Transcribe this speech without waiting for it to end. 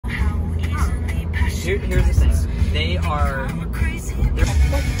Here's the thing. They are...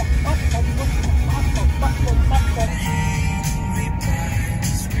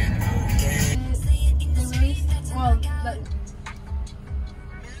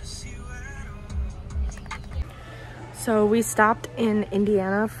 So we stopped in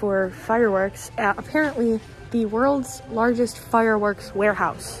Indiana for fireworks at apparently the world's largest fireworks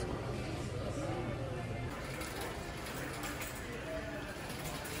warehouse.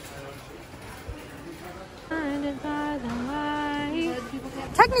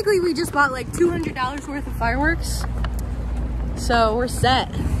 Technically, we just bought like $200 worth of fireworks, so we're set.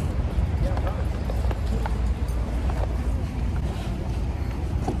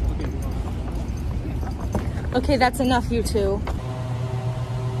 Okay, that's enough, you two.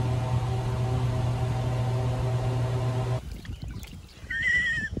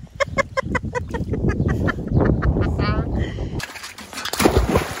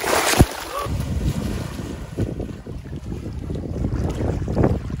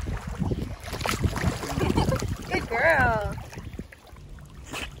 Good girl.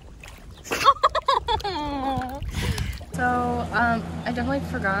 So, I definitely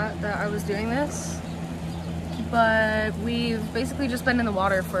forgot that I was doing this. But we've basically just been in the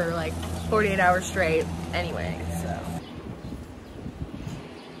water for like 48 hours straight anyway, so.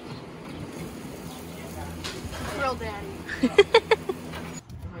 Real daddy.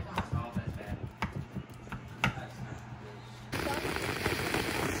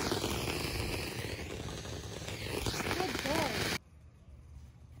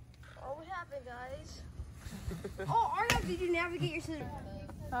 Oh, what happened, guys? Oh, Arnav, did you navigate your scissors?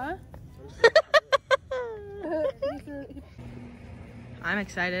 Huh? I'm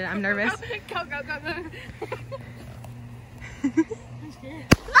excited. I'm nervous. Go, go, go, go. I'm scared.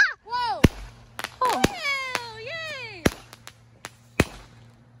 Ah! Whoa! Oh. Ew, yay!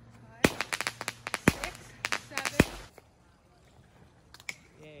 5, 6, 7.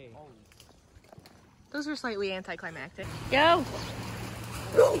 Yay. Those are slightly anticlimactic. Go!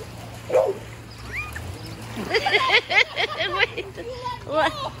 Wait,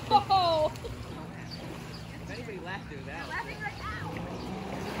 what? Oh. If anybody laughed at that. Laughing right now.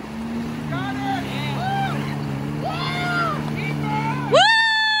 Got it! Yeah! Yeah! Woo!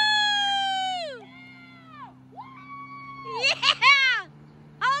 Yeah!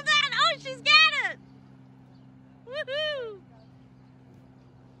 Hold on! Oh, she's got it! Woohoo!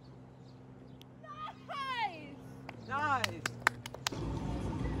 Nice! Nice!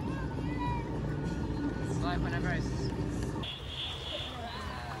 It's like whenever I...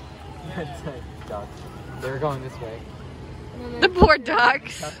 Ducks. They were going this way. The poor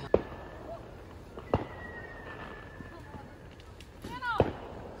ducks.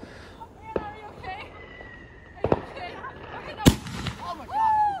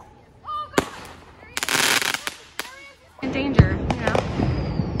 In danger, you know.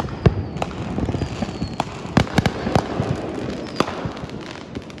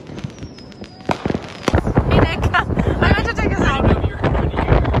 Hey Nick, I meant to take us out.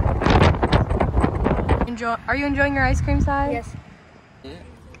 Are you enjoying your ice cream side? Yes. Yeah.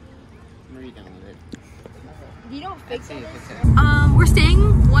 Where are you going with it? You don't fix it. We're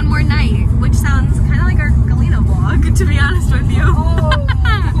staying one more night, which sounds kind of like our Galena vlog, to be honest with you. Oh.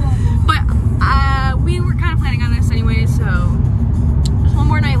 But we were kind of planning on this anyway, so just one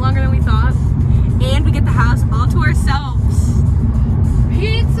more night longer than we thought, and we get the house all to ourselves.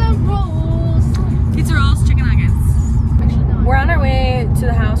 Pizza rolls, chicken nuggets. We're on our way to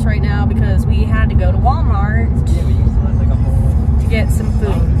the house right now because we had to go to Walmart Yeah, but you still have like a whole... to get some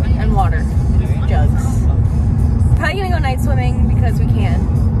food and water jugs. Probably gonna go night swimming because we can.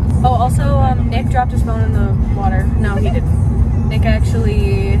 Oh, also, Nick dropped his phone in the water. No, he didn't. Nick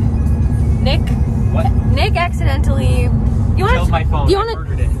actually... What? Nick accidentally... Killed my phone. You I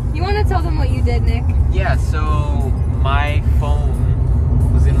murdered it. want to tell them what you did, Nick? Yeah, so my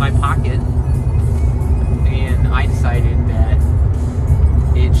phone was in my pocket, and I decided that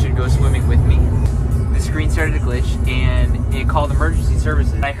it should go swimming with me. The screen started to glitch, and it called emergency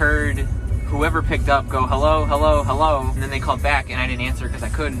services. I heard whoever picked up go, hello, hello, hello, and then they called back, and I didn't answer because I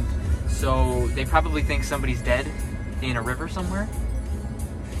couldn't. So they probably think somebody's dead in a river somewhere,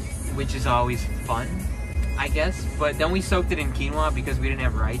 which is always fun, I guess. But then we soaked it in quinoa because we didn't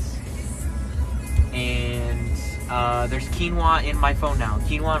have rice. And there's quinoa in my phone now.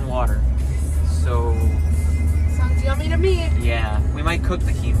 Quinoa and water. So, sounds yummy to me. yeah, we might cook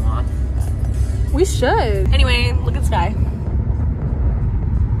the quinoa. We should. Anyway, look at the sky.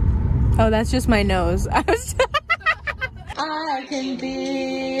 Oh, that's just my nose. I can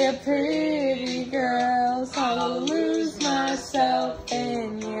be a pretty girl, so I'll lose myself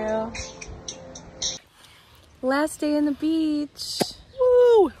in you. Last day in the beach.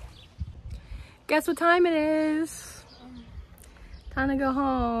 Woo! Guess what time it is? Time to go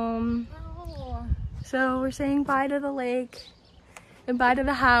home. So we're saying bye to the lake and bye to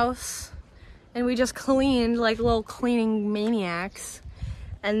the house. And we just cleaned like little cleaning maniacs.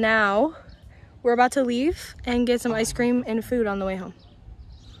 And now we're about to leave and get some ice cream and food on the way home.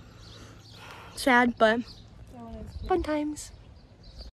 Sad, but fun times.